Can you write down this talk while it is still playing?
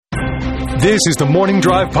This is the Morning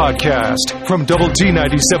Drive Podcast from Double T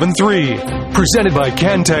 97.3, presented by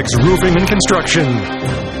Cantex Roofing and Construction.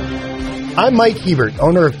 I'm Mike Hebert,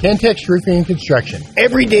 owner of Cantex Roofing and Construction.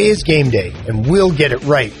 Every day is game day, and we'll get it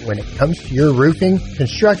right when it comes to your roofing,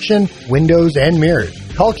 construction, windows, and mirrors.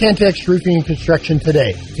 Call Cantex Roofing and Construction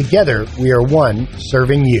today. Together, we are one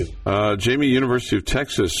serving you. Jamie, University of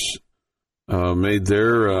Texas made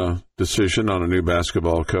their decision on a new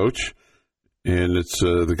basketball coach, and it's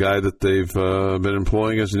the guy that they've been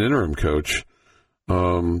employing as an interim coach.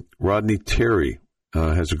 Rodney Terry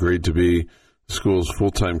has agreed to be the school's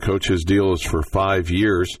full-time coach. His deal is for 5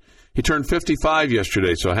 years. He turned 55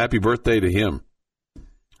 yesterday, so happy birthday to him.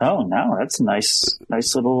 Oh, no, that's a nice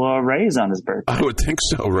little raise on his birthday. I would think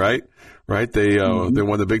so, right? Right? They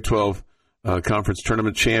won the Big 12 Conference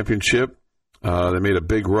Tournament Championship. They made a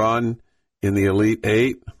big run in the Elite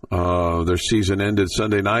Eight. Their season ended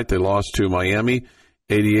Sunday night. They lost to Miami,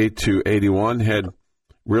 88-81. Had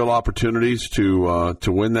real opportunities to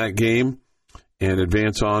win that game and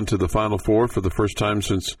advance on to the Final Four for the first time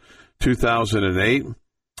since 2008.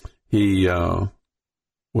 He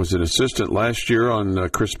was an assistant last year on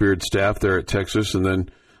Chris Beard's staff there at Texas, and then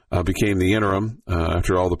became the interim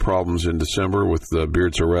after all the problems in December with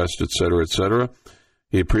Beard's arrest, et cetera, et cetera.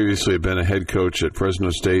 He had previously been a head coach at Fresno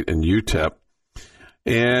State and UTEP.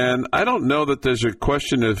 And I don't know that there's a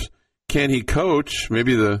question of can he coach.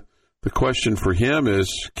 Maybe the question for him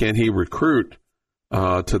is can he recruit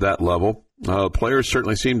to that level. Players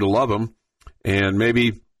certainly seem to love him, and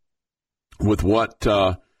maybe with what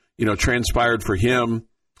transpired for him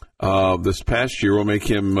this past year will make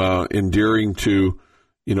him endearing to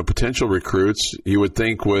potential recruits. You would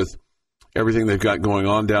think with everything they've got going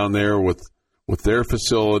on down there with their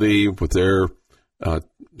facility, with their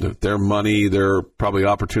money, their probably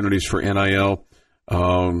opportunities for NIL.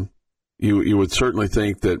 You would certainly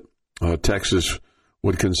think that Texas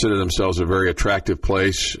would consider themselves a very attractive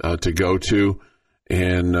place to go to,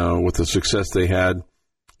 and with the success they had,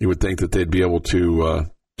 you would think that they'd be able to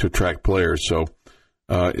attract players. So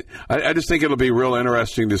I just think it'll be real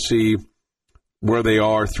interesting to see where they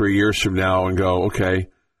are 3 years from now and go, okay,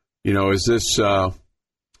 is this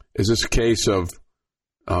a case of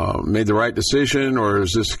made the right decision, or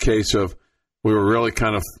is this a case of we were really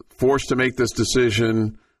kind of forced to make this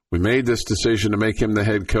decision? We made this decision to make him the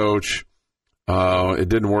head coach. It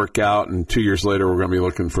didn't work out, and 2 years later we're going to be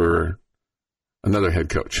looking for another head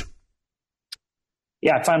coach.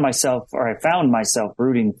 Yeah, I found myself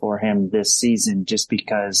rooting for him this season just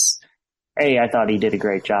because, A, I thought he did a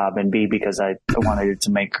great job, and B, because I wanted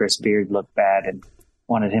to make Chris Beard look bad and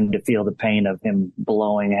wanted him to feel the pain of him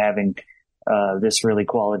having this really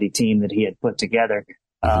quality team that he had put together.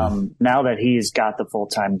 Now that he's got the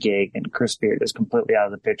full-time gig and Chris Beard is completely out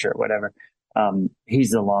of the picture or whatever, he's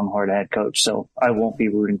the Longhorn head coach, so I won't be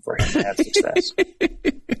rooting for him to have success.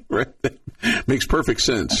 Right. That makes perfect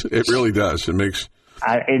sense. It really does. It makes...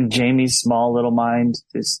 in Jamie's small little mind,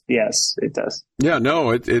 yes, it does. Yeah,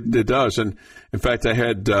 no, it does. And in fact, I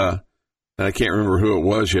had, I can't remember who it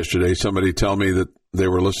was yesterday, somebody tell me that they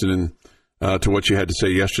were listening to what you had to say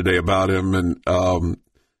yesterday about him, and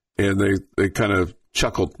they kind of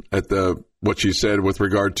chuckled at what you said with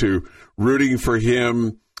regard to rooting for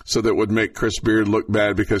him so that would make Chris Beard look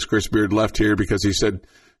bad because Chris Beard left here because he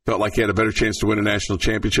felt like he had a better chance to win a national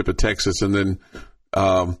championship at Texas, and then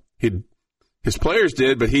his players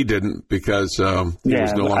did, but he didn't because he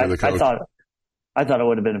was no longer the coach. I thought it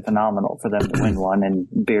would have been phenomenal for them to win one and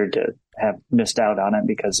Beard to have missed out on it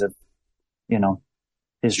because of,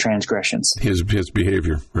 his transgressions. His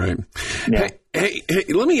behavior, right? Yeah. Hey,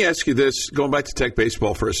 let me ask you this, going back to Tech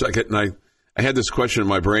baseball for a second, and I had this question in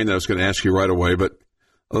my brain that I was going to ask you right away, but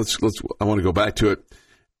I want to go back to it.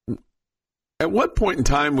 At what point in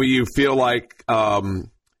time will you feel like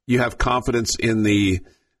you have confidence in the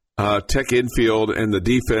Tech infield and the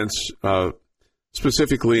defense,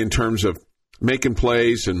 specifically in terms of making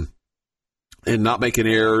plays and not making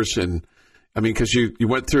errors? And I mean, because you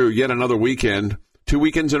went through yet another weekend, 2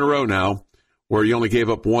 weekends in a row now, where you only gave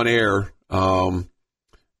up one error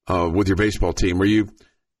with your baseball team.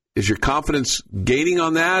 Is your confidence gaining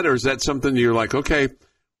on that, or is that something you're like, okay,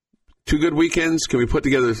 2 good weekends, can we put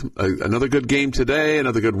together another good game today,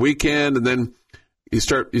 another good weekend, and then you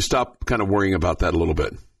stop kind of worrying about that a little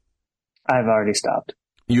bit? I've already stopped.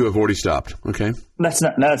 You have already stopped. Okay. That's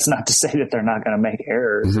not to say that they're not going to make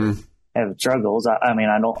errors, have struggles. I mean,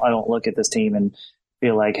 I don't look at this team and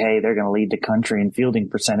feel like, hey, they're going to lead the country in fielding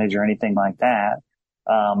percentage or anything like that.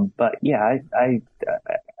 But yeah, I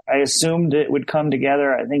assumed it would come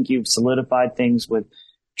together. I think you've solidified things with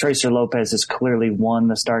Tracer Lopez has clearly won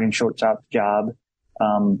the starting shortstop job.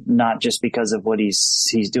 not just because of what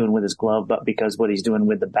he's doing with his glove, but because what he's doing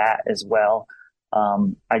with the bat as well.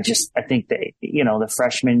 I think that, the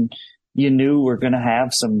freshmen you knew were going to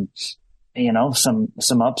have some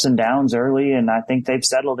ups and downs early, and I think they've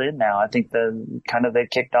settled in now. I think they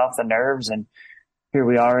kicked off the nerves, and here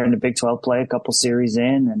we are in the Big 12 play, a couple series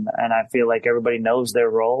in, and I feel like everybody knows their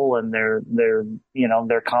role, and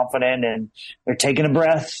they're confident, and they're taking a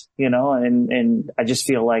breath, and I just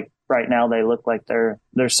feel like right now they look like they're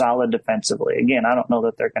solid defensively. Again, I don't know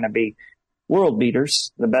that they're going to be world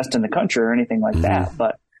beaters, the best in the country or anything like that,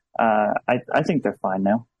 but I think they're fine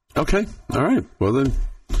now. Okay. All right. Well then.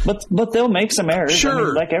 But they'll make some errors.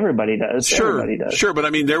 Sure. Like everybody does. Sure. Everybody does. Sure. But I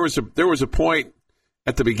mean, there was a point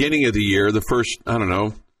at the beginning of the year, the first,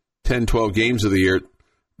 10, 12 games of the year,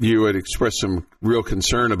 you had expressed some real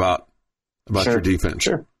concern about Sure. your defense.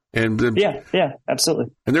 Sure. And yeah,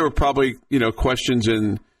 absolutely. And there were probably, questions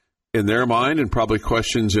in their mind and probably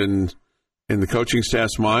questions in the coaching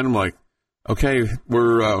staff's mind. I'm like, okay,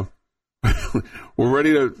 we're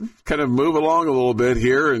ready to kind of move along a little bit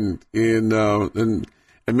here, and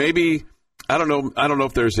maybe I don't know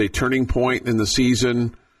if there's a turning point in the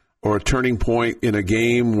season or a turning point in a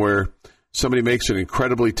game where somebody makes an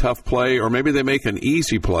incredibly tough play, or maybe they make an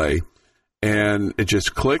easy play and it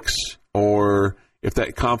just clicks, or if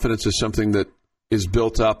that confidence is something that is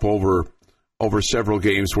built up over several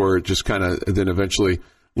games where it just kind of then eventually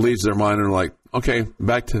leaves their mind and like, okay,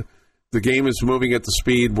 back to the game is moving at the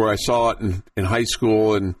speed where I saw it in high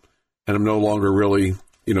school, and I'm no longer really,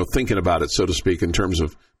 thinking about it, so to speak, in terms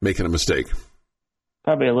of making a mistake.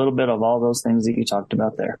 Probably a little bit of all those things that you talked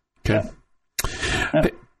about there. Okay. Yeah.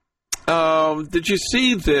 Hey, did you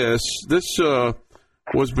see this? This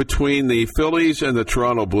was between the Phillies and the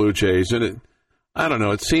Toronto Blue Jays, and I don't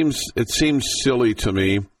know. It seems silly to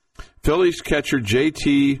me. Phillies catcher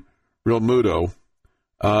JT Realmuto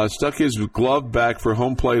stuck his glove back for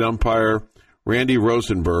home plate umpire Randy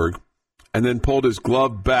Rosenberg, and then pulled his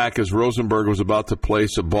glove back as Rosenberg was about to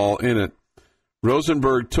place a ball in it.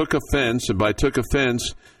 Rosenberg took offense, and by took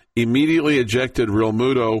offense, immediately ejected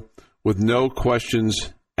Realmuto with no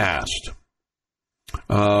questions asked.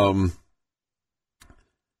 So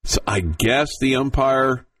I guess the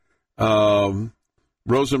umpire,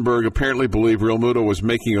 Rosenberg, apparently believed Realmuto was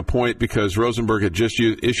making a point because Rosenberg had just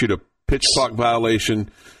issued a pitch clock violation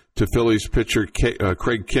to Phillies pitcher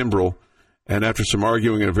Craig Kimbrell, and after some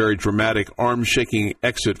arguing and a very dramatic arm-shaking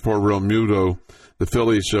exit for Realmuto, the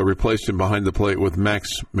Phillies replaced him behind the plate with Max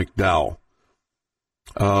McDowell.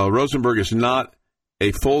 Rosenberg is not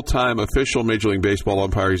a full-time official Major League Baseball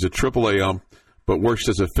umpire. He's a AAA ump, but works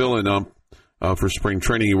as a fill-in ump for spring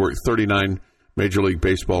training. He worked 39 Major League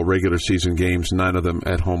Baseball regular season games, 9 of them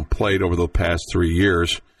at home plate over the past 3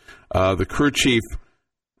 years. The crew chief,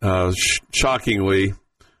 shockingly,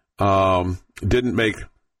 didn't make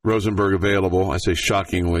Rosenberg available. I say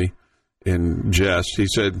shockingly in jest. He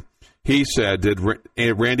said, did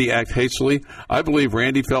Randy act hastily? I believe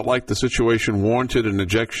Randy felt like the situation warranted an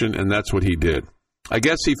ejection, and that's what he did. I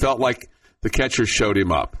guess he felt like the catcher showed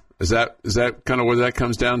him up. Is that kind of what that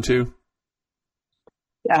comes down to?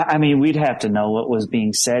 I mean, we'd have to know what was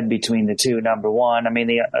being said between the two. Number one, I mean,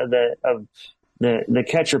 the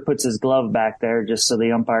catcher puts his glove back there just so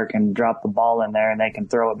the umpire can drop the ball in there and they can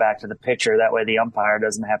throw it back to the pitcher. That way the umpire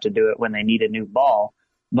doesn't have to do it when they need a new ball.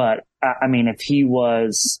 But I mean, if he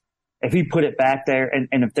put it back there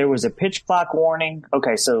and if there was a pitch clock warning,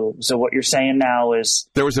 okay, so what you're saying now is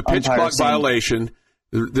there was a pitch clock violation.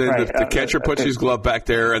 The catcher puts his glove back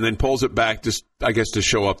there and then pulls it back just, I guess, to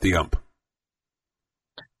show up the ump.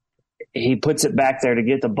 He puts it back there to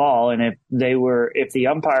get the ball, and if the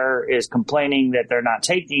umpire is complaining that they're not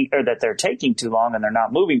taking, or that they're taking too long and they're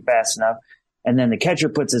not moving fast enough, and then the catcher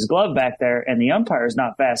puts his glove back there and the umpire is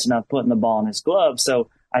not fast enough putting the ball in his glove. So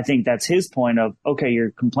I think that's his point of, okay,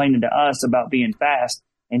 you're complaining to us about being fast,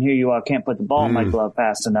 and here you are, can't put the ball in my glove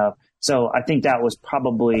fast enough. So I think that was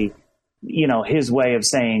probably, his way of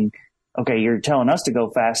saying, okay, you're telling us to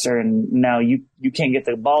go faster, and now you can't get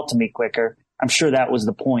the ball to me quicker. I'm sure that was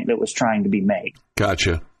the point that was trying to be made.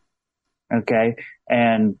 Gotcha. Okay.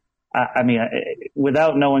 And I mean,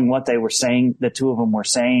 without knowing what they were saying, the two of them were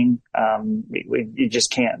saying, you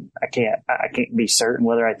just can't, I can't be certain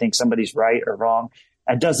whether I think somebody's right or wrong.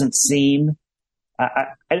 It doesn't seem,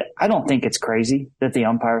 I don't think it's crazy that the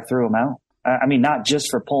umpire threw him out. I mean, not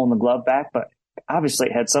just for pulling the glove back, but obviously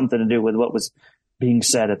it had something to do with what was being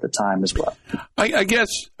said at the time as well. I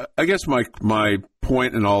guess my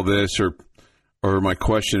point in all this, or my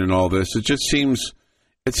question in all this, it seems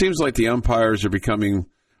like the umpires are becoming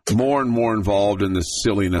more and more involved in the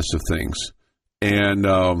silliness of things. And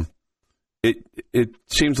it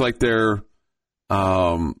seems like their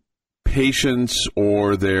patience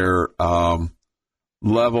or their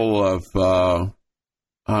level of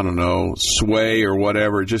sway or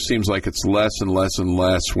whatever, it just seems like it's less and less and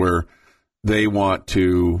less where they want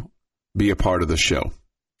to be a part of the show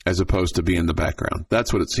as opposed to be in the background.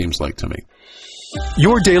 That's what it seems like to me.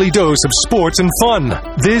 Your daily dose of sports and fun.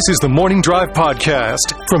 This is the Morning Drive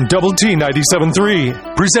Podcast from Double T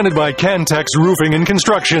 97.3, presented by Cantex Roofing and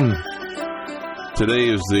Construction. Today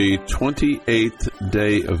is the 28th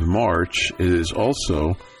day of March. It is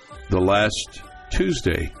also the last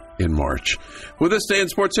Tuesday in March. With this day in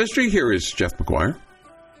sports history, here is Jeff McGuire.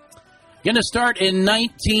 Going to start in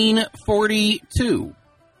 1942.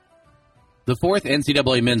 The fourth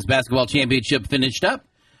NCAA Men's Basketball Championship finished up.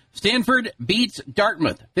 Stanford beats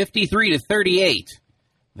Dartmouth 53-38.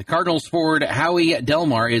 The Cardinals forward Howie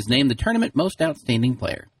Delmar is named the tournament most outstanding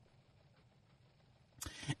player.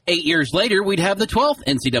 8 years later, we'd have the 12th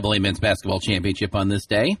NCAA Men's Basketball Championship on this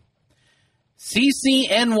day.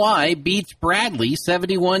 CCNY beats Bradley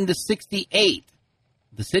 71-68.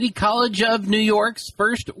 The City College of New York's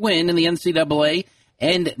first win in the NCAA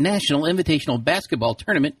and National Invitational Basketball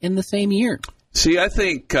Tournament in the same year. See, I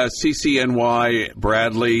think CCNY,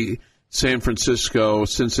 Bradley, San Francisco,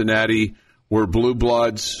 Cincinnati were blue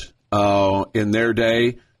bloods in their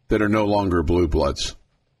day that are no longer blue bloods.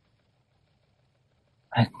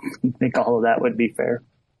 I think all of that would be fair.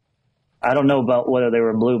 I don't know about whether they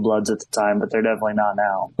were blue bloods at the time, but they're definitely not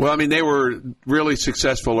now. Well, I mean, they were really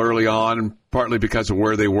successful early on, partly because of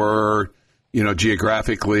where they were,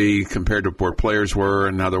 geographically compared to where players were,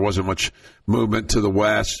 and now there wasn't much movement to the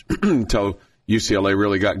west until UCLA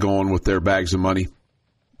really got going with their bags of money.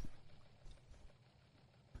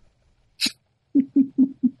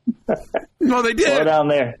 No, they did. Slow down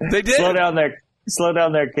there. They did. Slow down there. Slow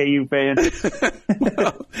down there, KU fan. Well,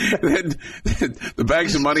 the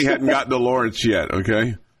bags of money hadn't gotten to Lawrence yet,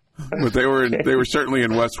 okay? But they were certainly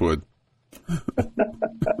in Westwood.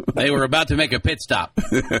 They were about to make a pit stop.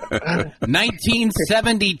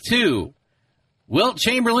 1972. Wilt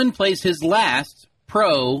Chamberlain plays his last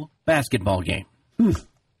pro basketball game.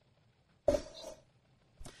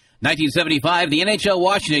 1975, the NHL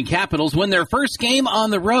Washington Capitals win their first game on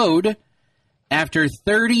the road after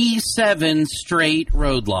 37 straight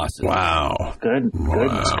road losses. Wow.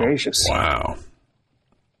 Goodness gracious. Wow.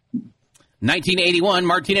 1981,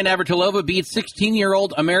 Martina Navratilova beats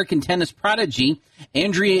 16-year-old American tennis prodigy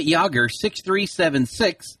Andrea Jager 6-3,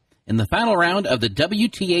 7-6 in the final round of the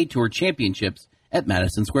WTA Tour Championships at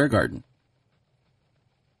Madison Square Garden.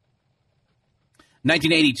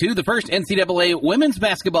 1982, the first NCAA Women's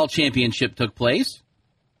Basketball Championship took place.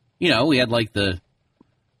 We had like the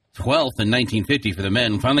 12th in 1950 for the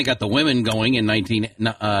men. Finally got the women going in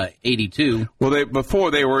 1982. Well,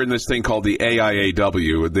 before they were in this thing called the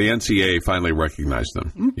AIAW. The NCAA finally recognized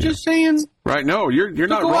them. Just saying. Right? No, you're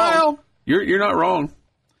not wrong. You're not wrong.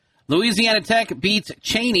 Louisiana Tech beats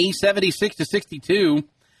Cheney 76-62.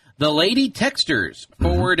 The Lady Texters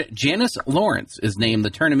forward Janice Lawrence is named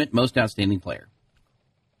the tournament most outstanding player.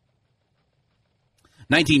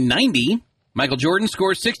 1990, Michael Jordan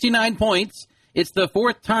scores 69 points. It's the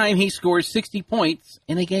fourth time he scores 60 points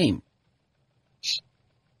in a game.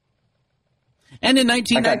 And in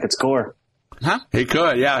 1990... That guy could score. Huh? He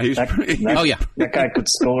could, yeah. That guy could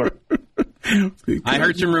score. I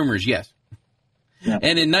heard some rumors, yes. Yeah.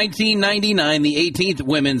 And in 1999, the 18th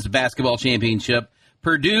Women's Basketball Championship,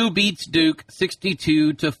 Purdue beats Duke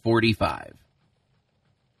 62-45.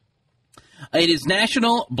 It is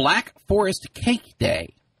National Black Forest Cake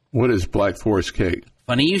Day. What is Black Forest cake?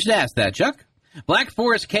 Funny you should ask that, Chuck. Black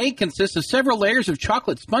Forest cake consists of several layers of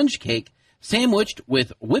chocolate sponge cake sandwiched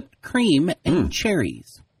with whipped cream and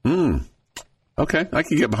cherries. Okay, I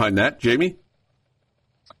can get behind that. Jamie?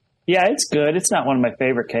 Yeah, it's good. It's not one of my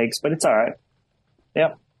favorite cakes, but it's all right.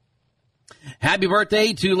 Yep. Happy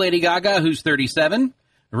birthday to Lady Gaga, who's 37.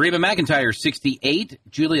 Reba McEntire, 68.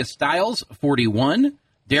 Julia Stiles, 41.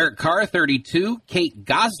 Derek Carr, 32. Kate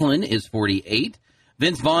Goslin is 48.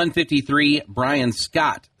 Vince Vaughn, 53. Brian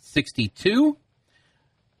Scott, 62.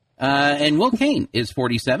 And Will Kane is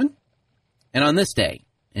 47. And on this day,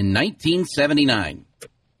 in 1979,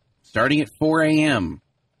 starting at 4 a.m.,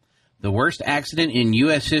 the worst accident in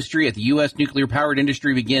U.S. history at the U.S. nuclear-powered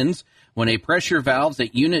industry begins when a pressure valve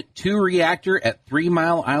at Unit 2 reactor at 3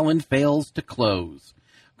 Mile Island fails to close.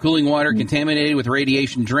 Cooling water contaminated with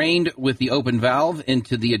radiation drained with the open valve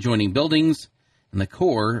into the adjoining buildings, and the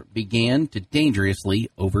core began to dangerously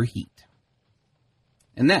overheat.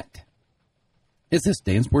 And that is this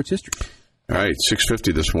day in sports history. All right,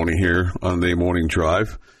 6:50 this morning here on the morning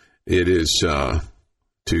drive. It is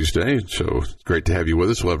Tuesday, so it's great to have you with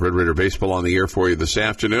us. We'll have Red Raider Baseball on the air for you this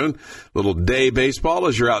afternoon. Little day baseball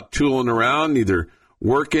as you're out tooling around, either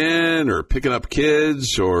working or picking up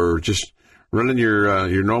kids or just running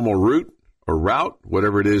your normal route,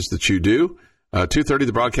 whatever it is that you do. 2:30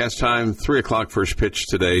 the broadcast time, 3 o'clock first pitch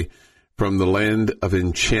today from the Land of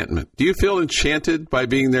Enchantment. Do you feel enchanted by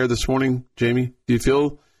being there this morning, Jamie? Do you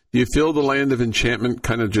feel the Land of Enchantment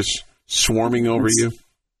kind of just swarming over you?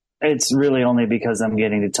 It's really only because I'm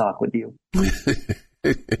getting to talk with you.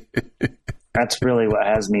 That's really what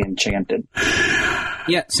has me enchanted.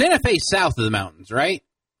 Yeah, Santa Fe's south of the mountains, right?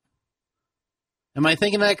 Am I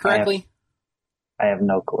thinking that correctly? I have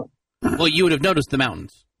no clue. Well, you would have noticed the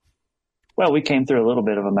mountains. Well, we came through a little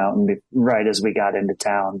bit of a mountain right as we got into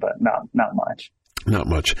town, but not much. Not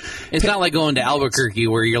much. It's not like going to Albuquerque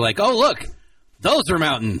where you're like, oh, look, those are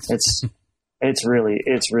mountains. It's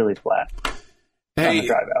really flat. Hey, on the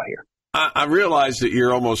drive out here. I realize that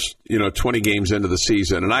you're almost 20 games into the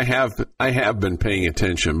season, and I have been paying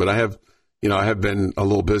attention, but I have been a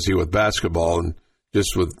little busy with basketball and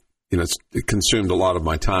just with it consumed a lot of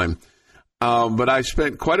my time. But I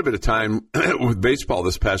spent quite a bit of time with baseball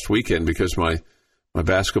this past weekend because my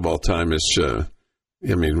basketball time is,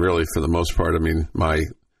 really for the most part,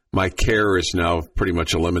 my care is now pretty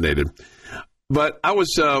much eliminated. But I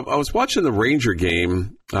was watching the Ranger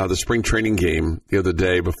game, the spring training game the other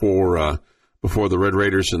day before the Red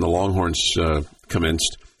Raiders and the Longhorns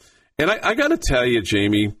commenced, and I got to tell you,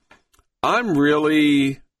 Jamie, I'm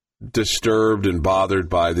really disturbed and bothered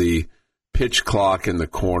by the pitch clock in the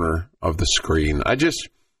corner of the screen. I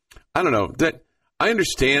don't know that I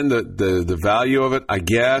understand the value of it, I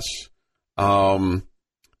guess. I'm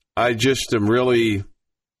just really,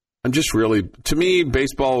 to me,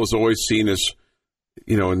 baseball was always seen as,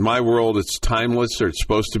 in my world, it's timeless, or it's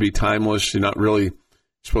supposed to be timeless. You're not really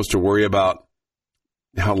supposed to worry about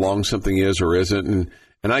how long something is or isn't.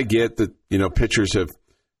 And I get that, pitchers have,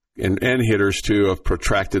 and hitters too, have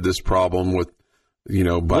protracted this problem with,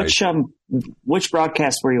 by... Which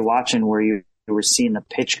broadcast were you watching where you were seeing the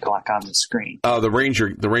pitch clock on the screen? The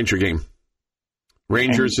Ranger game.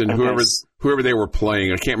 Rangers and whoever they were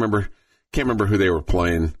playing. I can't remember who they were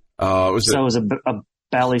playing. It was a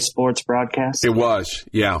Bally Sports broadcast? It was,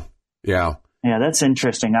 yeah. Yeah, that's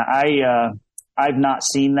interesting. I've not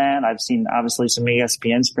seen that. I've seen, obviously, some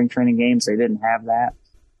ESPN spring training games. They didn't have that.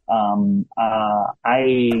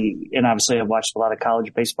 Obviously I've watched a lot of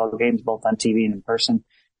college baseball games, both on TV and in person.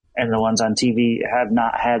 And the ones on TV have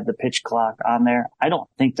not had the pitch clock on there. I don't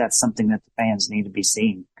think that's something that the fans need to be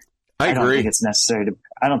seeing. I agree. I don't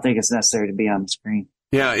think it's necessary to be on the screen.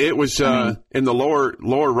 Yeah, it was in the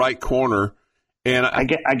lower right corner. And I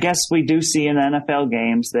guess we do see in NFL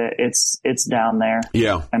games that it's down there.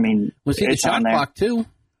 Yeah. We see the shot clock too.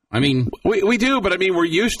 We do, but we're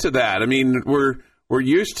used to that. We're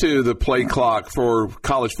used to the play clock for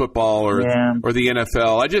college football or the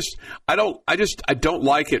NFL. I don't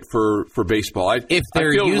like it for baseball. I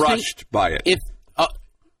feel rushed by it.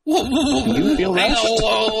 You feel rushed?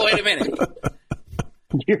 Wait a minute.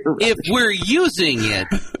 If we're using it,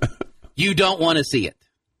 you don't want to see it.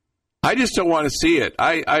 I just don't want to see it.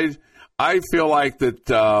 I feel like that.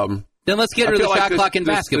 Then let's get rid of the shot clock in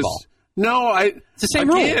basketball. It's the same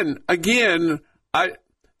rule. Again,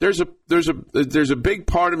 there's a big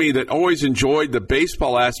part of me that always enjoyed the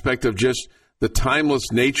baseball aspect of just the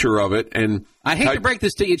timeless nature of it. And I hate to break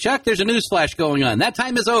this to you, Chuck. There's a news flash going on. That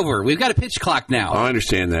time is over. We've got a pitch clock now. I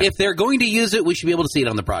understand that. If they're going to use it, we should be able to see it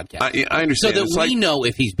on the broadcast. I understand. So that we know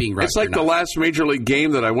if he's being rushed. It's like the last major league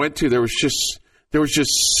game that I went to. There was just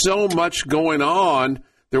so much going on.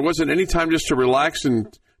 There wasn't any time just to relax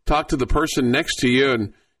and talk to the person next to you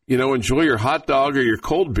and enjoy your hot dog or your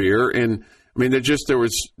cold beer. And there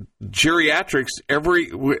was geriatrics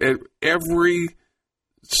every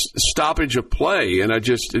stoppage of play, and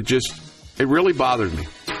it really bothered me.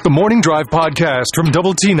 The Morning Drive podcast from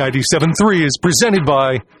Double T 97.3 is presented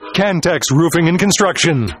by Cantex Roofing and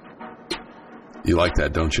Construction. You like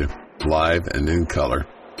that, don't you? Live and in color.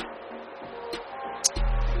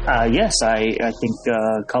 Yes, I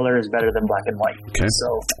think color is better than black and white. Okay.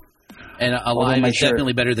 And alive is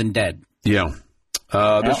definitely better than dead. Yeah.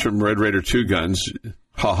 This from Red Raider 2 Guns.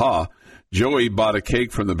 Ha. Joey bought a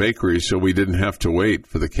cake from the bakery so we didn't have to wait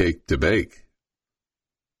for the cake to bake.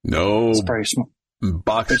 No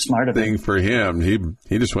box thing for him. He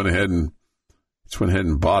just went ahead and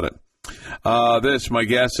bought it. My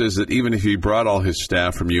guess is that even if he brought all his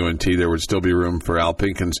staff from UNT, there would still be room for Al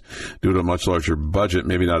Pinkins due to a much larger budget,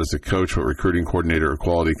 maybe not as a coach, but recruiting coordinator or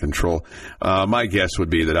quality control. My guess would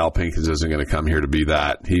be that Al Pinkins isn't going to come here to be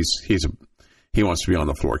that. he wants to be on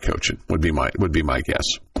the floor coaching. Would be my guess.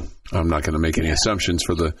 I'm not going to make any assumptions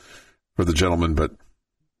for the gentleman, but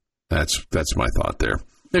that's my thought there.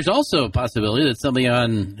 There's also a possibility that somebody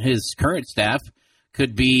on his current staff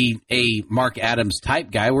could be a Mark Adams type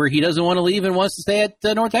guy where he doesn't want to leave and wants to stay at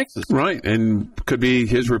North Texas. Right, and could be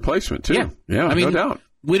his replacement too. Yeah, I mean, no doubt.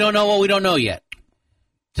 We don't know what we don't know yet.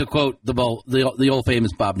 To quote the old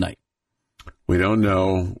famous Bob Knight. We don't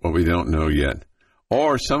know what we don't know yet.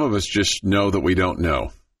 Or some of us just know that we don't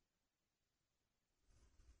know.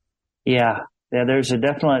 Yeah, there's a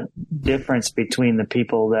definite difference between the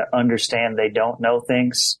people that understand they don't know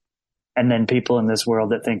things and then people in this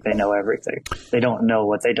world that think they know everything. They don't know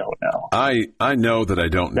what they don't know. I know that I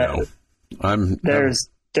don't know. There's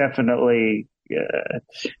definitely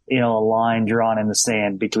a line drawn in the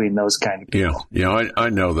sand between those kind of people. Yeah, I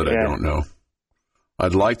know that I don't know.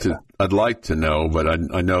 I'd like to know, but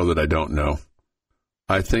I know that I don't know.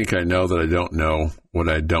 I think I know that I don't know what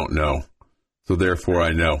I don't know. So therefore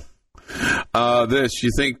I know. You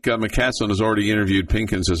think McCaslin has already interviewed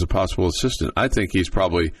Pinkins as a possible assistant? I think he's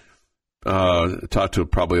probably talked to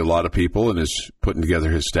probably a lot of people and is putting together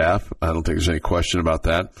his staff. I don't think there's any question about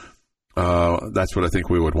that. That's what I think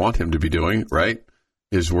we would want him to be doing, right?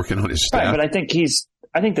 Is working on his staff. Right, but I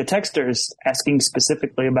think the texter is asking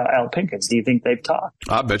specifically about Al Pinkins. Do you think they've talked?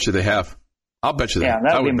 I bet you they have. I'll bet you they have.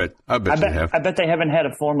 I bet they have. I bet they haven't had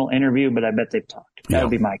a formal interview, but I bet they've talked. That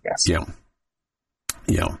would be my guess. Yeah.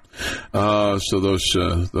 So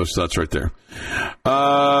those thoughts right there.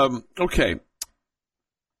 Okay.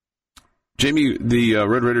 Jamie, the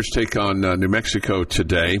Red Raiders take on New Mexico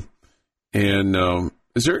today, and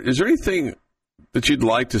is there anything that you'd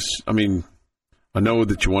like to? I mean, I know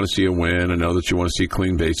that you want to see a win. I know that you want to see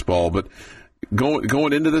clean baseball, but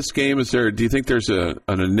going into this game, do you think there's an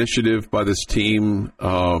initiative by this team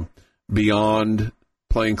beyond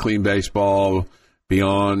playing clean baseball,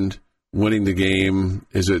 beyond winning the game?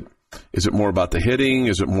 Is it more about the hitting?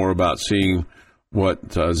 Is it more about seeing what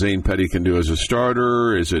Zane Petty can do as a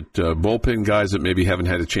starter? Is it bullpen guys that maybe haven't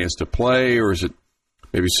had a chance to play, or is it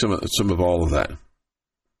maybe some of all of that?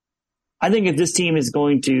 I think if this team is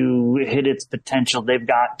going to hit its potential, they've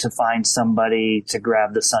got to find somebody to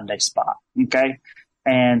grab the Sunday spot. Okay.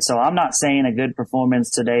 And so I'm not saying a good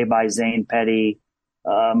performance today by Zane Petty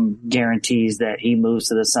guarantees that he moves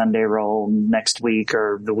to the Sunday role next week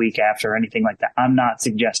or the week after or anything like that. I'm not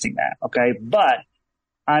suggesting that. Okay. But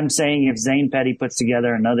I'm saying if Zane Petty puts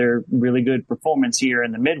together another really good performance here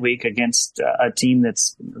in the midweek against a team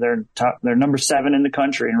that's they're number 7 in the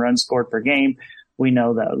country in runs scored per game. We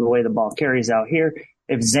know that the way the ball carries out here.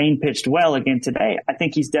 If Zane pitched well again today, I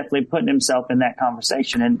think he's definitely putting himself in that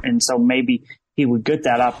conversation. And so maybe he would get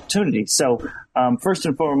that opportunity. So first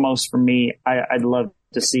and foremost for me, I'd love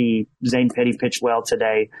to see Zane Petty pitch well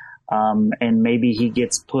today. And maybe he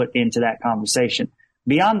gets put into that conversation.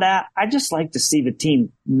 Beyond that, I just like to see the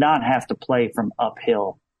team not have to play from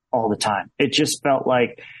uphill all the time. It just felt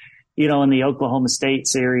like, in the Oklahoma State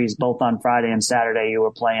series, both on Friday and Saturday, you were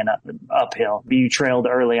playing uphill. You trailed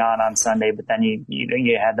early on Sunday, but then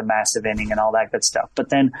you had the massive inning and all that good stuff. But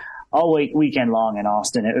then all weekend long in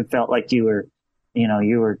Austin, it felt like you were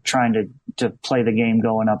trying to play the game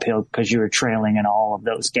going uphill because you were trailing in all of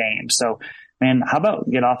those games. So, man, how about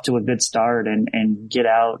get off to a good start and get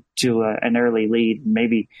out to an early lead,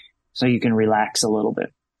 maybe so you can relax a little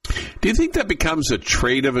bit. Do you think that becomes a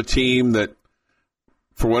trait of a team that,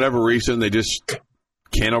 for whatever reason, they just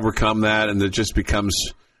can't overcome that, and it just becomes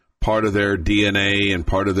part of their DNA and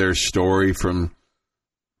part of their story from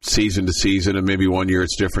season to season? And maybe one year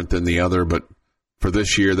it's different than the other, but for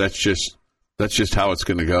this year, that's just how it's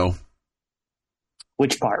going to go.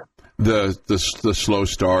 Which part? The slow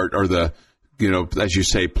start, or the, as you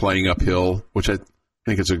say, playing uphill, which I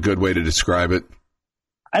think is a good way to describe it.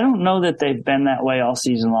 I don't know that they've been that way all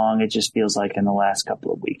season long. It just feels like in the last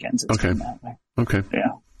couple of weekends it's been that way. Okay.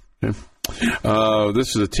 Yeah.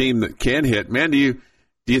 This is a team that can hit. Man, do you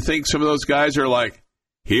think some of those guys are like,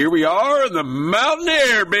 here we are in the mountain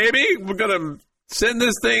air, baby. We're going to send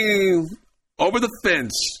this thing over the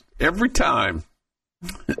fence every time.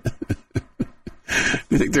 Do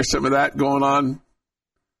you think there's some of that going on,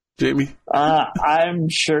 Jamie? I'm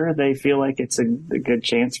sure they feel like it's a good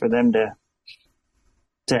chance for them to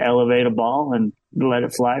elevate a ball and let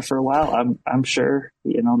it fly for a while. I'm sure,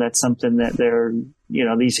 that's something that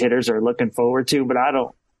these hitters are looking forward to, but I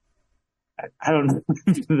don't know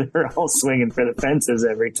if they're all swinging for the fences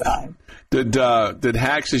every time. Did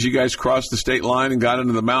Hacks, as you guys crossed the state line and got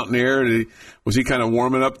into the mountain air, was he kind of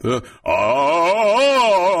warming up the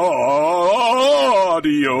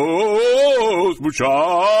adios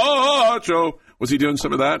muchacho? Was he doing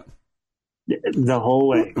some of that? The whole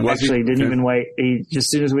way. Actually, didn't even wait. He just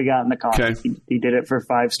as soon as we got in the car, he did it for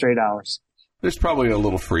 5 straight hours. There's probably a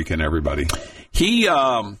little freak in everybody. He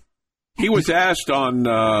was asked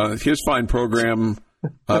on his fine program,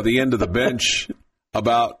 The End of the Bench,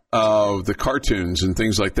 about the cartoons and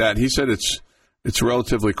things like that. He said it's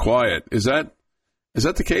relatively quiet. Is that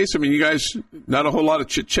the case? I mean, you guys, not a whole lot of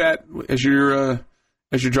chit chat as you're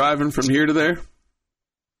driving from here to there.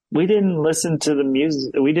 We didn't listen to the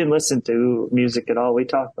music. We didn't listen to music at all. We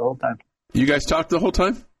talked the whole time. You guys talked the whole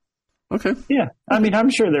time? Okay. Yeah. I mean, I'm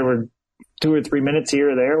sure there were 2 or 3 minutes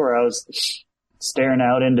here or there where I was staring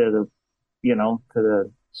out into to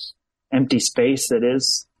the empty space that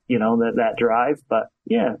is, that drive. But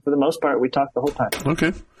yeah, for the most part, we talked the whole time.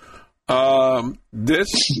 Okay.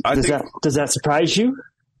 Does that surprise you?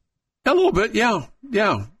 A little bit. Yeah.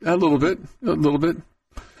 A little bit.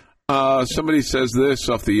 Somebody says this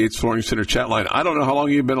off the Yates Flooring Center chat line. I don't know how long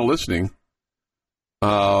you've been listening,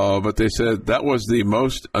 but they said that was the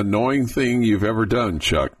most annoying thing you've ever done,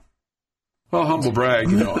 Chuck. Well, humble brag,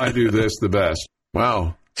 I do this the best.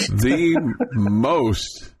 Wow. The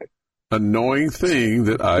most annoying thing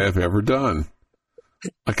that I have ever done.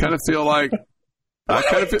 I kind of feel like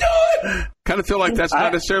that's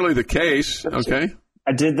not necessarily the case. Okay.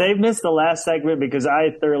 Did they miss the last segment? Because I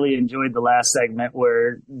thoroughly enjoyed the last segment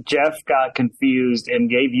where Jeff got confused and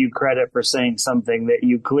gave you credit for saying something that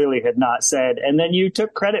you clearly had not said, and then you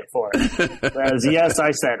took credit for it. Whereas, yes, I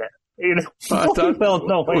said it. I thought,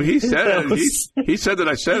 he said it. He said that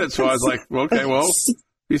I said it, so I was like, okay, well,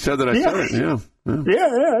 he said that I said it. Yeah. Yeah,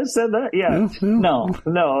 I said that. Yeah. No,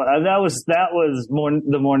 that was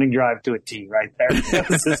the morning drive to a T right there. That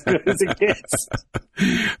was as good as it gets.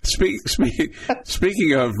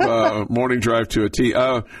 Speaking of morning drive to a T,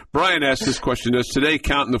 Brian asked this question: does today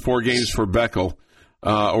count in the 4 games for Beckel,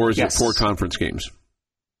 or is it 4 conference games?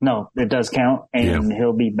 No, it does count, and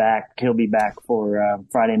he'll be back. He'll be back for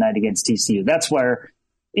Friday night against TCU. That's where,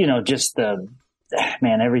 just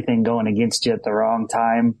everything going against you at the wrong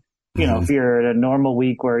time. If you're in a normal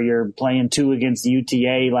week where you're playing 2 against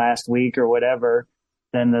UTA last week or whatever,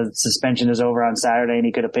 then the suspension is over on Saturday and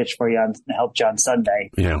he could have pitched for you and helped you on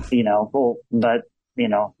Sunday. Yeah. But you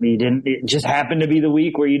didn't, it just happened to be the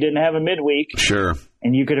week where you didn't have a midweek. Sure.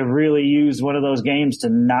 And you could have really used one of those games to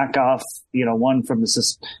knock off, one from the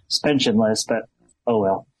suspension list, but oh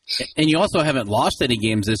well. And you also haven't lost any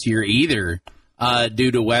games this year either,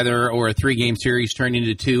 due to weather or a 3-game series turning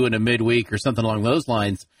into 2 in a midweek or something along those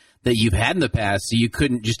lines that you've had in the past, so you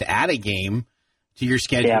couldn't just add a game to your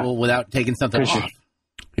schedule without taking something off.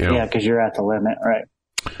 Yeah, because you're at the limit, right?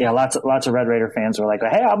 Yeah, lots of Red Raider fans were like,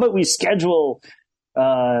 "Hey, how about we schedule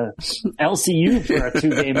LCU for a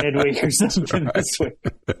 2-game midweek or something this week?"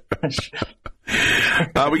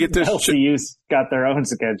 We get this. LCU's got their own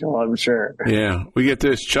schedule, I'm sure. Yeah, we get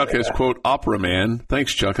this. Chuck is, quote, opera man.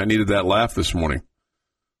 Thanks, Chuck. I needed that laugh this morning.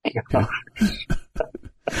 Yeah.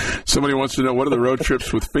 Somebody wants to know, what are the road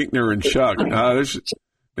trips with Finkner and Chuck?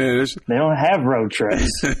 They don't have road trips.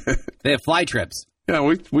 They have fly trips. Yeah,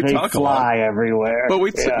 we talk a lot. Fly everywhere. But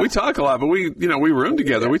we talk a lot. But we room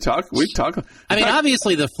together. We talk. I mean,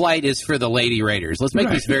 obviously the flight is for the Lady Raiders. Let's make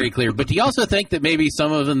this very clear. But do you also think that maybe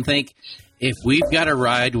some of them think, if we've got to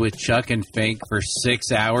ride with Chuck and Fink for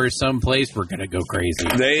 6 hours someplace, we're going to go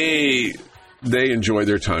crazy. They enjoy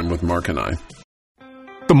their time with Mark and I.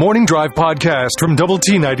 The Morning Drive podcast from Double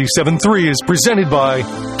T 97.3 is presented by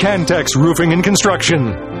Cantex Roofing and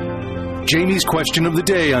Construction. Jamie's question of the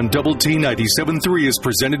day on Double T 97.3 is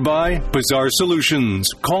presented by Bizarre Solutions.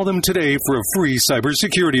 Call them today for a free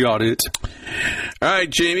cybersecurity audit. All right,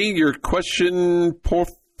 Jamie, your question, por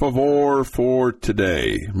favor, for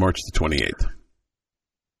today, March the 28th.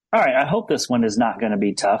 All right, I hope this one is not going to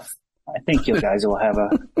be tough. I think you guys will have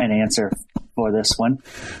an answer for this one.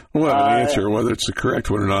 Well, an answer, whether it's the correct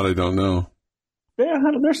one or not, I don't know.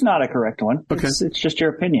 There's not a correct one. Okay. It's just your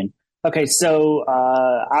opinion. Okay, so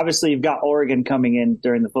obviously you've got Oregon coming in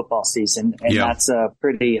during the football season, and that's a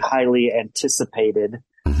pretty highly anticipated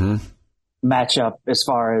matchup as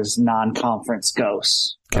far as non-conference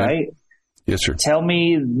goes, right? Yes, sir. Tell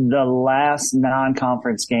me the last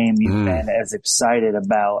non-conference game you've been as excited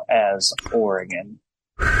about as Oregon.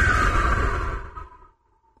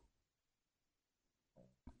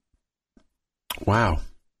 Wow.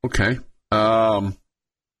 Okay.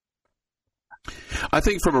 I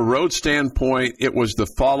think from a road standpoint, it was the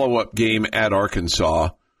follow-up game at Arkansas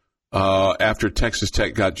after Texas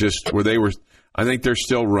Tech got I think they're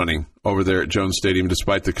still running over there at Jones Stadium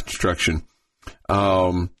despite the construction.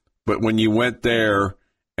 But when you went there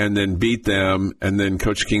and then beat them, and then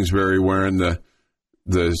Coach Kingsbury wearing the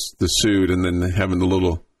suit and then having the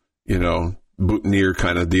little boutonniere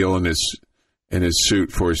kind of deal in his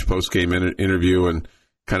suit for his post-game interview, and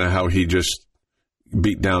kind of how he just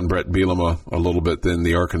beat down Brett Bielema a little bit than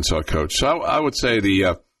the Arkansas coach. So I would say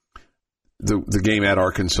the game at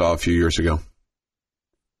Arkansas a few years ago.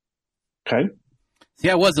 Okay. See,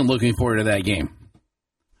 I wasn't looking forward to that game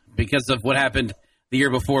because of what happened the year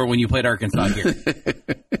before when you played Arkansas here.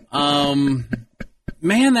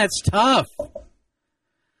 Man, that's tough.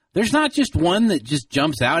 There's not just one that just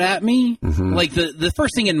jumps out at me. Mm-hmm. Like the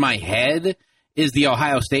first thing in my head is the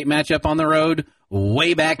Ohio State matchup on the road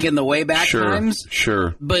way back in the times.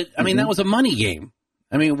 Sure. But I mean, that was a money game.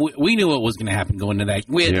 I mean, we knew what was going to happen going into that.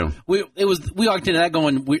 We walked into that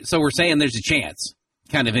going. So we're saying there's a chance,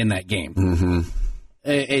 kind of in that game. Mm-hmm.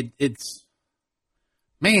 It's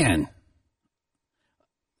man,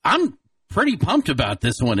 I'm pretty pumped about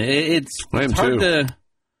this one. It's hard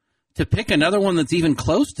to pick another one that's even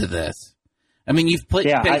close to this. I mean, you've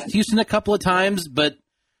faced Houston a couple of times, but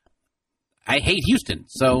I hate Houston.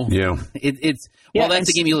 So that's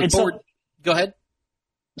a game you look forward. Go ahead.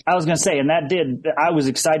 I was going to say, and I was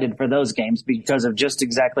excited for those games because of just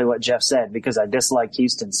exactly what Jeff said, because I dislike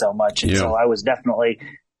Houston so much. And so I was definitely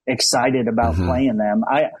excited about playing them.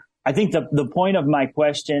 I think the point of my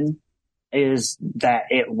question is that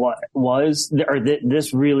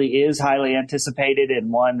this really is highly anticipated, and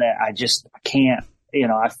one that I can't,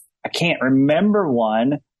 I can't remember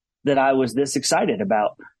one that I was this excited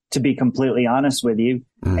about, to be completely honest with you.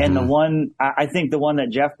 Mm-hmm. And I think the one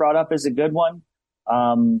that Jeff brought up is a good one.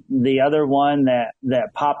 The other one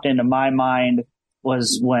that popped into my mind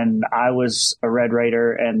was when I was a Red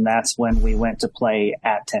Raider, and that's when we went to play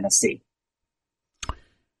at Tennessee.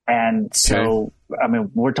 And so, I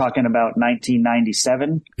mean, we're talking about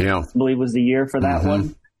 1997, I believe was the year for that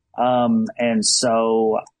one. And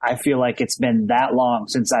so I feel like it's been that long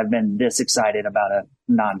since I've been this excited about a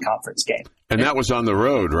non-conference game. And that was on the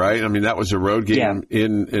road, right? I mean, that was a road game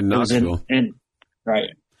in Knoxville. Right.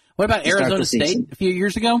 What about Arizona State a few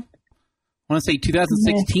years ago? I want to say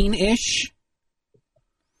 2016-ish.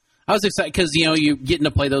 I was excited because, you're getting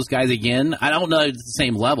to play those guys again. I don't know if it's the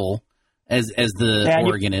same level as the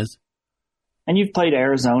Oregon is. And you've played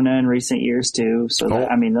Arizona in recent years too. So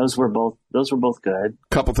those were both good.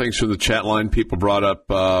 A couple things from the chat line. People brought up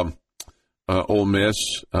Ole Miss,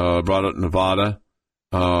 brought up Nevada,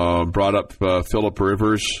 brought up Phillip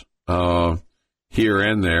Rivers here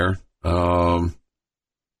and there.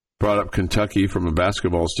 Brought up Kentucky from a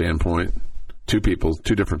basketball standpoint. Two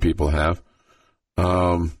different people have.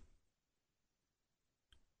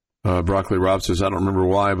 Broccoli Rob says, I don't remember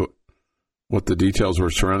why, but what the details were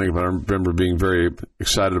surrounding it, but I remember being very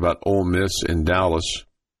excited about Ole Miss in Dallas.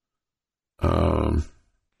 During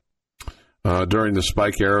the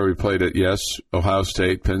Spike era, we played at, Ohio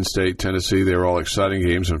State, Penn State, Tennessee. They were all exciting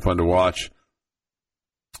games and fun to watch.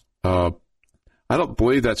 I don't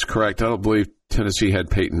believe that's correct. I don't believe Tennessee had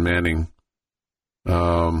Peyton Manning.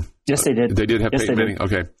 Yes, they did. They did have Peyton Manning?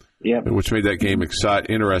 Okay. Yeah. Which made that game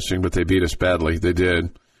interesting, but they beat us badly. They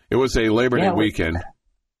did. It was a Labor Day weekend.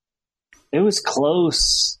 It was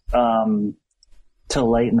close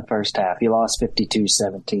till late in the first half. You lost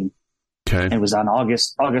 52-17. Okay. It was on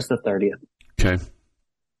August the 30th. Okay.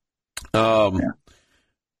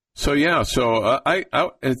 So I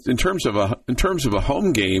in terms of a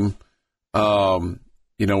home game,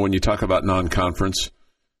 when you talk about non-conference,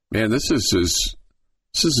 man, this is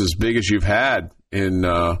as big as you've had in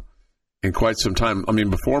quite some time. I mean,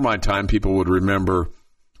 before my time, people would remember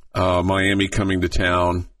Miami coming to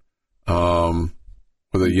town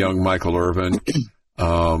with a young Michael Irvin.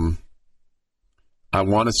 I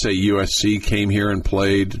want to say USC came here and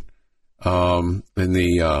played in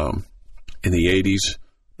the 80s.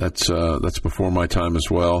 That's before my time as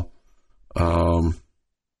well.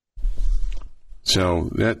 So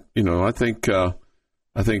that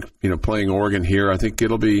I think playing Oregon here, I think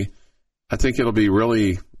it'll be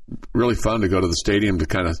really, really fun to go to the stadium to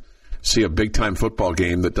kind of see a big time football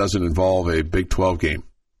game that doesn't involve a Big 12 game.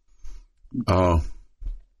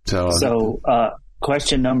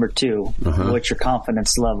 Question number 2: What's your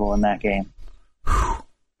confidence level in that game?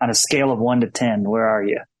 On a scale of 1 to 10, where are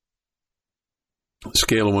you?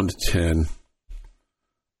 Scale of 1 to 10,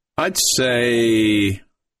 I'd say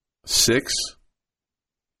 6.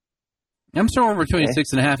 I'm somewhere between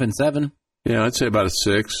 6.5 and 7. Yeah, I'd say about a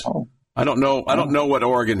 6. Oh. I don't know what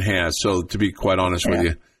Oregon has. So to be quite honest with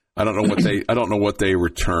you, I don't know what they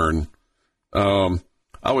return. I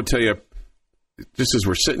would tell you, just as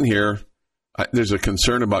we're sitting here, there's a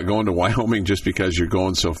concern about going to Wyoming just because you're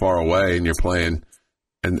going so far away and you're playing,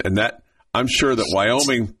 and that I'm sure that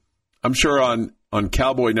Wyoming, on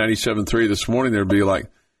Cowboy 97.3 this morning, there'd be like,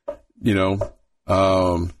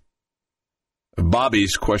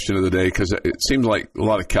 Bobby's question of the day, because it seems like a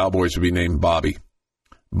lot of Cowboys would be named Bobby.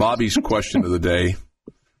 Bobby's question of the day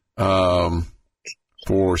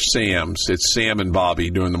for Sam's. It's Sam and Bobby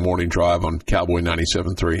doing the morning drive on Cowboy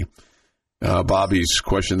 97.3. Bobby's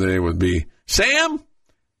question of the day would be, Sam,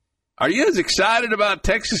 are you as excited about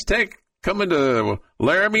Texas Tech coming to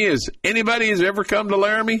Laramie as anybody has ever come to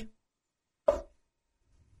Laramie?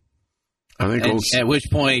 I think at which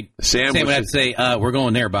point Sam would have to say, we're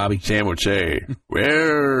going there, Bobby. Sam would say,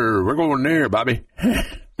 we're going there, Bobby.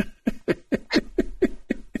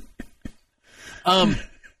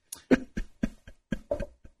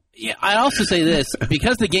 Yeah, I also say this,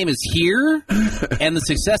 because the game is here and the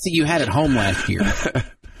success that you had at home last year,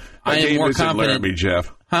 I am more confident. In Laramie,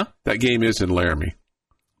 Jeff. Huh? That game is in Laramie.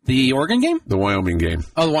 The Oregon game? The Wyoming game.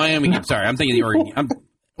 Oh, the Wyoming game. Sorry, I'm thinking the Oregon game. I'm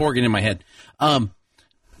Oregon in my head. Lost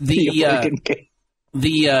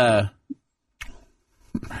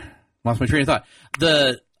my train of thought.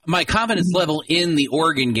 My confidence level in the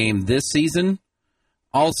Oregon game this season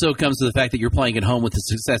also comes to the fact that you're playing at home with the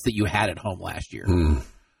success that you had at home last year.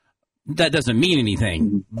 That doesn't mean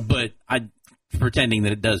anything, but I'm pretending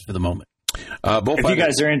that it does for the moment.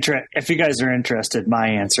 If you guys are interested, my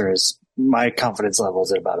answer is my confidence level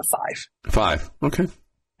is at about a 5. 5. Okay.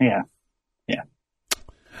 Yeah.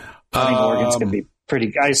 I think Oregon's going to be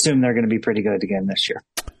pretty. I assume they're going to be pretty good again this year.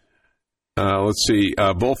 Let's see.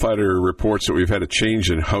 Bullfighter reports that we've had a change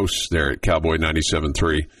in hosts there at Cowboy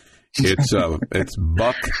 97.3. It's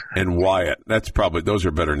Buck and Wyatt. Those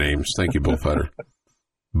are better names. Thank you, Bullfighter.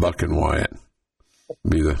 Buck and Wyatt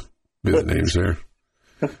be the names there.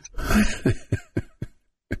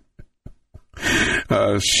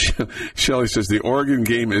 Shelley says the Oregon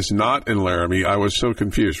game is not in Laramie. I was so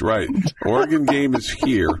confused. Right. Oregon game is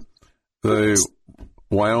here. The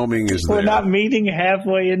Wyoming is there. We're not meeting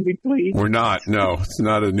halfway in between. We're not. No, it's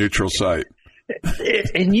not a neutral site.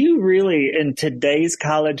 And you really, in today's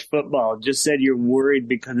college football, just said you're worried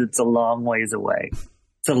because it's a long ways away.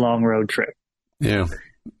 It's a long road trip. Yeah.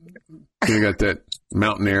 You got that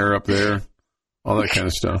mountain air up there, all that kind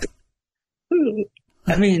of stuff.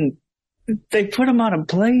 I mean, they put them on a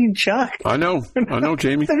plane, Chuck. I know,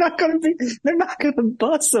 Jamie. They're not going to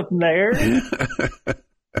bus them there.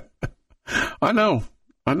 I know.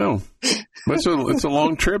 But it's a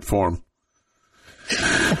long trip for them.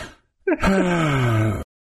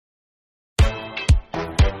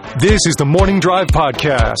 This is the Morning Drive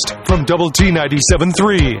Podcast from Double T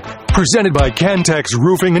 97.3, presented by Cantex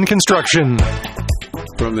Roofing and Construction.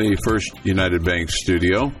 From the First United Bank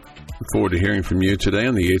studio, look forward to hearing from you today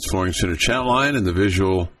on the Yates Flooring Center chat line and the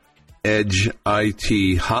Visual Edge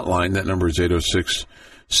IT hotline. That number is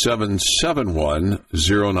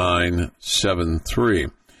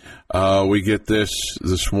 806-771-0973. We get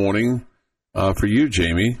this morning for you,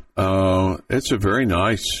 Jamie. It's a very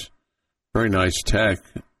nice text.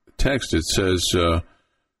 It says,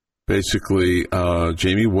 basically,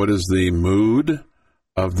 Jamie, what is the mood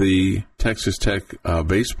of the Texas Tech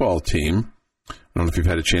baseball team? I don't know if you've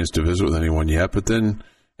had a chance to visit with anyone yet, but then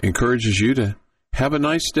encourages you to have a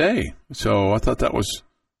nice day. So I thought that was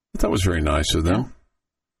very nice of them.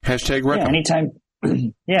 Hashtag recommend.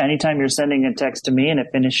 Anytime you're sending a text to me and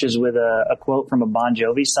it finishes with a quote from a Bon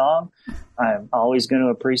Jovi song, I'm always going to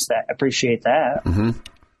appreciate that. Mm-hmm.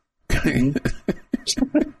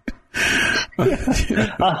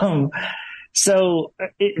 So,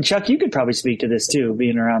 Chuck, you could probably speak to this too,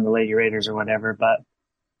 being around the Lady Raiders or whatever, but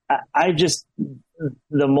I just,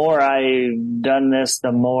 the more I've done this,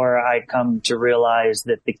 the more I come to realize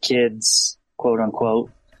that the kids, quote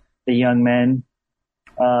unquote, the young men,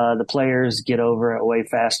 the players get over it way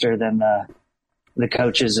faster than the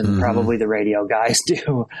coaches and probably the radio guys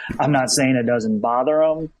do. I'm not saying it doesn't bother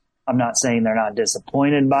them. I'm not saying they're not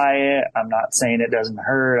disappointed by it. I'm not saying it doesn't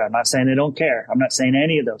hurt. I'm not saying they don't care. I'm not saying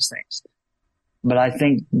any of those things. But I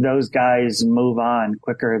think those guys move on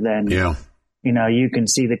quicker than, you can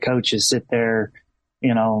see the coaches sit there,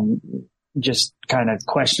 just kind of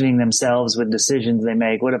questioning themselves with decisions they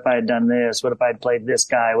make. What if I had done this? What if I'd played this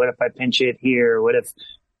guy? What if I pinch hit here? What if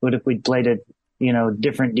we'd played a,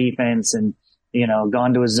 different defense and,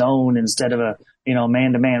 gone to a zone instead of a,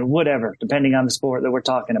 man-to-man, whatever, depending on the sport that we're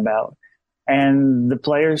talking about. And the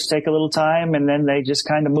players take a little time and then they just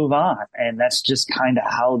kind of move on. And that's just kind of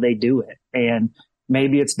how they do it. And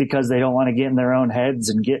maybe it's because they don't want to get in their own heads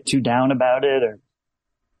and get too down about it, or,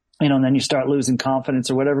 and then you start losing confidence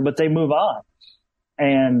or whatever, but they move on.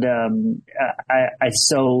 And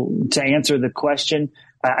so to answer the question,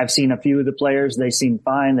 I've seen a few of the players. They seem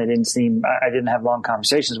fine. I didn't have long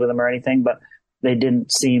conversations with them or anything, but they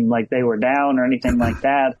didn't seem like they were down or anything like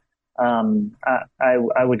that.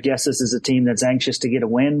 I would guess this is a team that's anxious to get a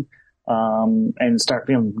win and start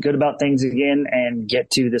feeling good about things again and get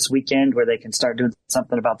to this weekend where they can start doing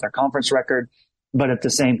something about their conference record. But at the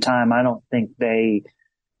same time, I don't think they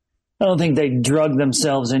drug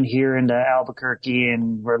themselves in here into Albuquerque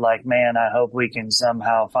and were like, man, I hope we can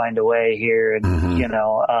somehow find a way here. And,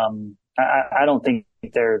 I don't think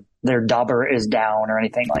their dauber is down or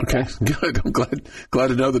anything like that. Good. I'm glad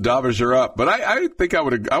to know the daubers are up. But I think I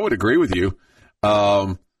would agree with you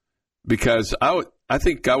because I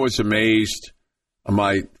think I was amazed on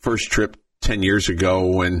my first trip 10 years ago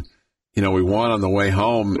when, we won on the way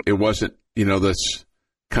home. It wasn't, this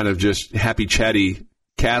kind of just happy, chatty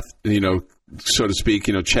so to speak,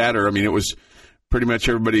 chatter. I mean, it was pretty much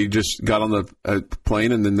everybody just got on the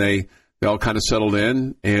plane and then they all kind of settled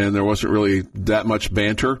in and there wasn't really that much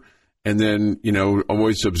banter. And then,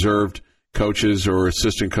 always observed coaches or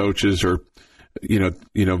assistant coaches or,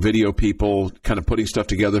 video people kind of putting stuff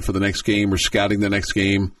together for the next game or scouting the next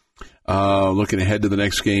game, looking ahead to the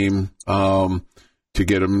next game to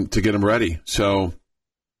get them ready. So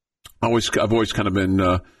I've always kind of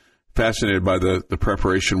been fascinated by the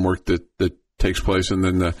preparation work that takes place and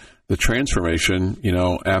then the transformation,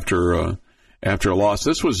 after a loss.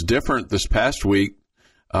 This was different this past week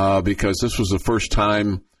because this was the first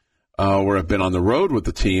time where I've been on the road with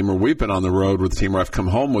the team, or we've been on the road with the team, where I've come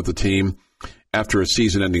home with the team after a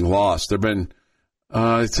season-ending loss. There've been,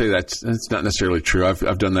 I'd say that's not necessarily true.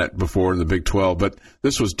 I've done that before in the Big 12, but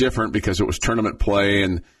this was different because it was tournament play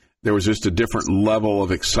and there was just a different level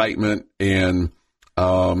of excitement and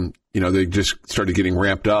they just started getting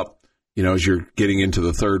ramped up, as you're getting into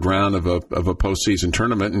the third round of a postseason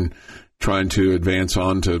tournament and trying to advance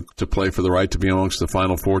on to play for the right to be amongst the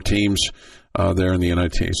final four teams there in the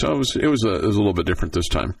NIT. So it was a little bit different this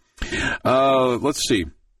time. Let's see.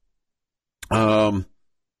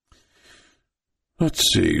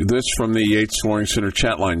 This from the Yates Flooring Center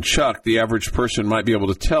chat line. Chuck, the average person might be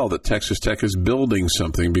able to tell that Texas Tech is building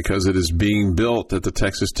something because it is being built at the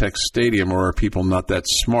Texas Tech Stadium, or are people not that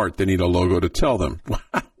smart? They need a logo to tell them. Wow.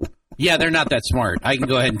 Yeah, they're not that smart. I can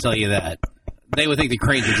go ahead and tell you that. They would think the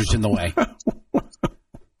cranes are just in the way.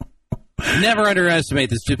 Never underestimate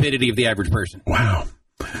the stupidity of the average person. Wow.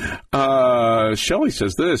 Shelley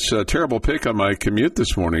says this, terrible pick on my commute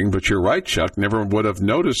this morning, but you're right, Chuck. Never would have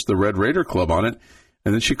noticed the Red Raider Club on it.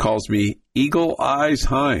 And then she calls me Eagle Eyes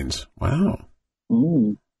Heinz. Wow.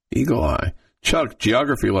 Ooh. Eagle Eye. Chuck,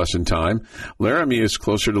 geography lesson time. Laramie is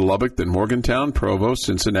closer to Lubbock than Morgantown, Provo,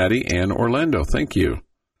 Cincinnati, and Orlando. Thank you.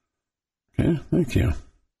 Okay, thank you.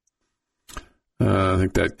 I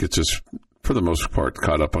think that gets us, for the most part,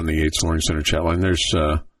 caught up on the Yates Flooring Center chat line. There's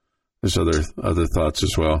other thoughts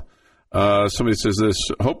as well. Somebody says this,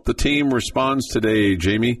 hope the team responds today,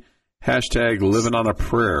 Jamie. Hashtag living on a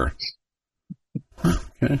prayer.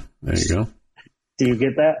 Okay, there you go. Do you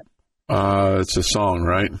get that? It's a song,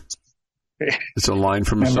 right? It's a line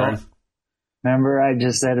from a song. Remember, I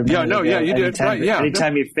just said a minute ago, you did. Right, yeah.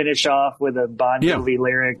 Anytime you finish off with a Bon Jovi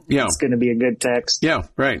lyric, it's going to be a good text. Yeah,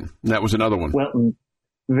 right. That was another one. Well,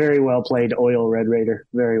 very well played, Oil Red Raider.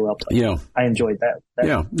 Very well played. Yeah. I enjoyed that.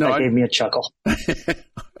 That gave me a chuckle.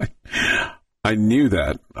 I knew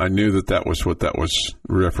that. I knew that was what that was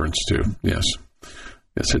referenced to. Yes.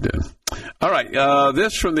 Yes, it did. All right.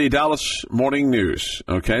 This from the Dallas Morning News.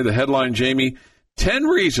 Okay. The headline, Jamie, 10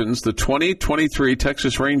 reasons the 2023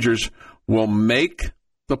 Texas Rangers will make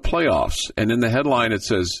the playoffs. And in the headline, it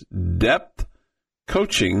says depth,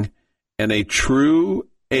 coaching, and a true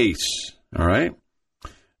ace. All right.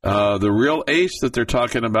 The real ace that they're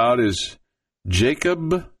talking about is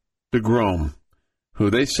Jacob deGrom, who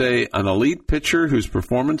they say an elite pitcher whose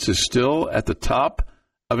performance is still at the top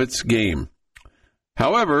of its game.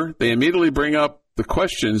 However, they immediately bring up the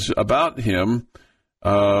questions about him,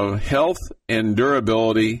 health and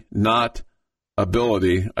durability, not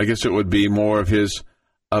ability. I guess it would be more of his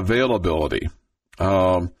availability.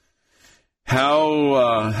 How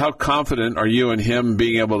confident are you in him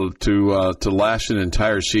being able to last an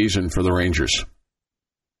entire season for the Rangers?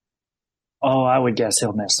 Oh, I would guess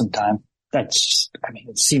he'll miss some time.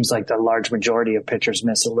 It seems like the large majority of pitchers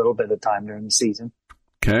miss a little bit of time during the season.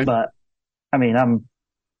 Okay. But,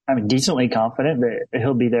 I'm decently confident that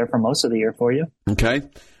he'll be there for most of the year for you. Okay.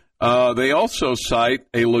 They also cite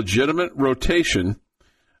a legitimate rotation.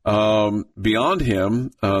 Beyond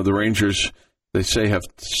him, the Rangers, they say, have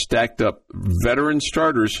stacked up veteran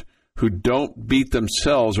starters who don't beat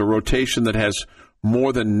themselves, a rotation that has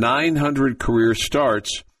more than 900 career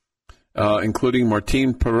starts, including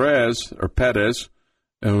Martin Perez,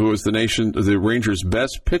 who is the Rangers'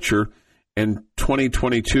 best pitcher, and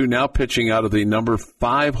 2022, now pitching out of the number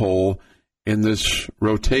 5 hole in this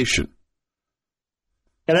rotation.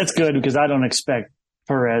 Yeah, that's good because I don't expect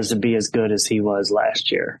Perez to be as good as he was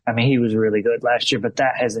last year. I mean, he was really good last year, but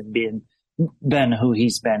that hasn't been who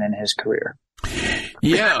he's been in his career.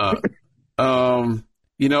 Yeah. And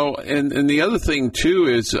the other thing, too,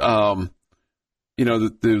 is, the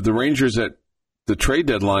Rangers at the trade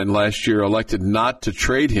deadline last year elected not to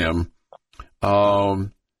trade him. So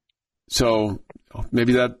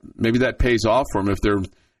maybe that pays off for them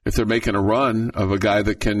if they're making a run of a guy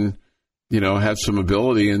that can, have some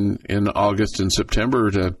ability in August and September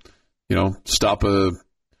to, stop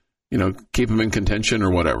keep him in contention or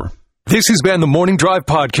whatever. This has been the Morning Drive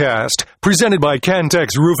Podcast, presented by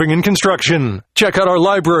Cantex Roofing and Construction. Check out our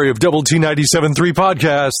library of Double T 97.3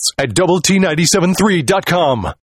 podcasts at doublet97.3.com.